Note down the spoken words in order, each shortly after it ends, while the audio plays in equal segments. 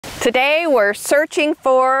Today we're searching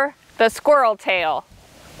for the squirrel tail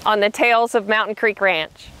on the tails of Mountain Creek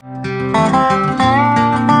Ranch.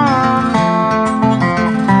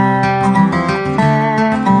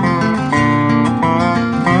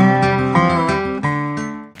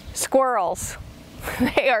 Squirrels,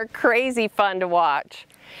 they are crazy fun to watch.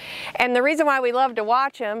 And the reason why we love to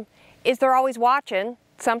watch them is they're always watching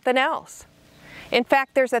something else. In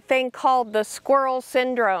fact, there's a thing called the squirrel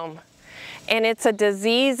syndrome, and it's a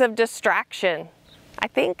disease of distraction. I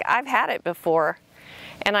think I've had it before,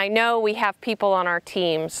 and I know we have people on our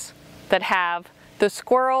teams that have the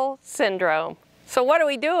squirrel syndrome. So what do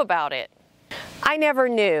we do about it? I never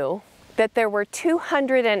knew that there were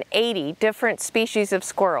 280 different species of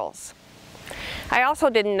squirrels. I also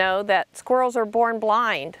didn't know that squirrels are born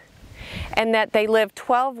blind and that they live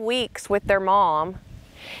 12 weeks with their mom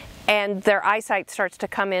and their eyesight starts to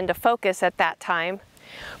come into focus at that time.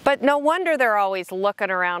 But no wonder they're always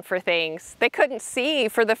looking around for things. They couldn't see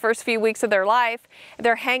for the first few weeks of their life.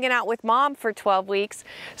 They're hanging out with mom for 12 weeks,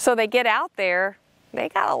 so they get out there, they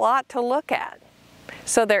got a lot to look at.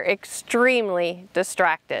 So they're extremely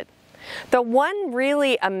distracted. The one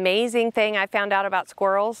really amazing thing I found out about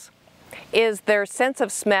squirrels is their sense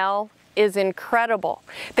of smell is incredible.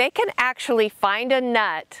 They can actually find a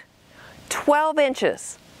nut 12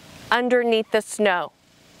 inches underneath the snow.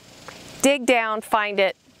 Dig down, find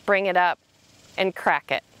it, bring it up, and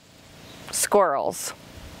crack it. Squirrels.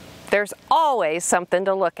 There's always something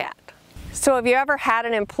to look at. So have you ever had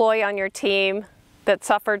an employee on your team that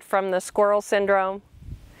suffered from the squirrel syndrome?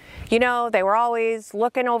 You know, they were always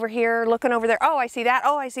looking over here, looking over there. Oh, I see that.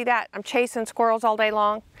 Oh, I see that. I'm chasing squirrels all day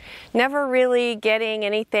long. Never really getting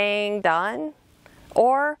anything done.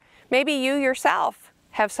 Or maybe you yourself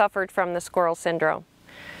have suffered from the squirrel syndrome.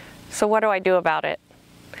 So what do I do about it?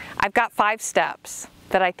 I've got 5 steps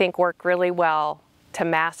that I think work really well to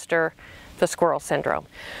master the squirrel syndrome.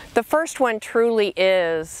 The first one truly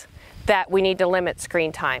is that we need to limit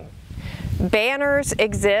screen time. Banners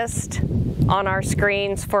exist on our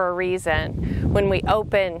screens for a reason. When we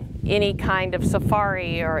open any kind of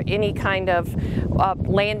Safari or any kind of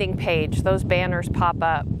landing page, those banners pop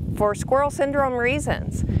up for squirrel syndrome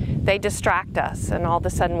reasons. They distract us, and all of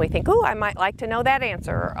a sudden we think, oh, I might like to know that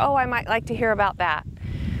answer, or oh, I might like to hear about that.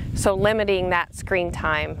 So limiting that screen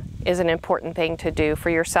time is an important thing to do for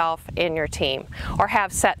yourself and your team, or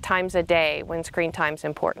have set times a day when screen time is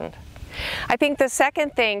important. I think the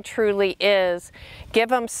second thing truly is give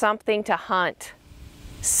them something to hunt.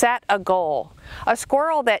 Set a goal. A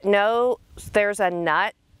squirrel that knows there's a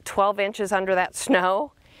nut 12 inches under that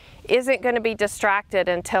snow isn't going to be distracted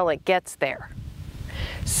until it gets there.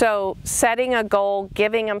 So setting a goal,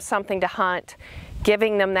 giving them something to hunt,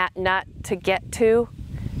 giving them that nut to get to,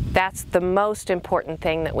 that's the most important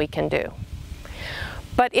thing that we can do.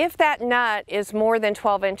 But if that nut is more than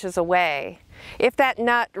 12 inches away, if that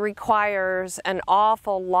nut requires an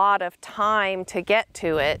awful lot of time to get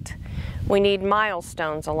to it, we need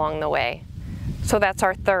milestones along the way. So that's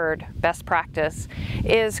our third best practice,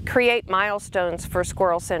 is create milestones for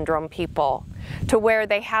squirrel syndrome people to where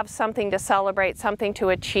they have something to celebrate, something to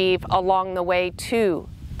achieve along the way to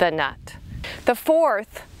the nut. The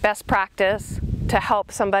fourth best practice to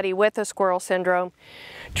help somebody with a squirrel syndrome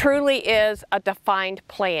truly is a defined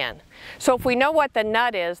plan. So if we know what the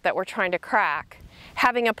nut is that we're trying to crack,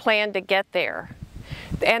 having a plan to get there,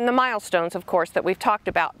 and the milestones, of course, that we've talked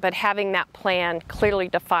about, but having that plan clearly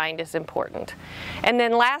defined is important. And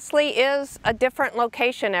then lastly is a different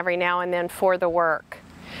location every now and then for the work,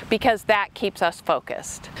 because that keeps us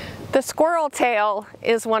focused. The squirrel tail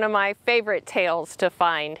is one of my favorite tails to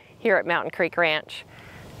find here at Mountain Creek Ranch.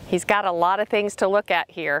 He's got a lot of things to look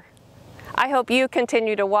at here. I hope you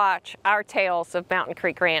continue to watch our Tales of Mountain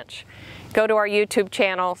Creek Ranch. Go to our YouTube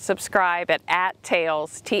channel, subscribe at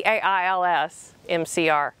 @Tails, T-A-I-L-S,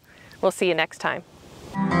 M-C-R. We'll see you next time.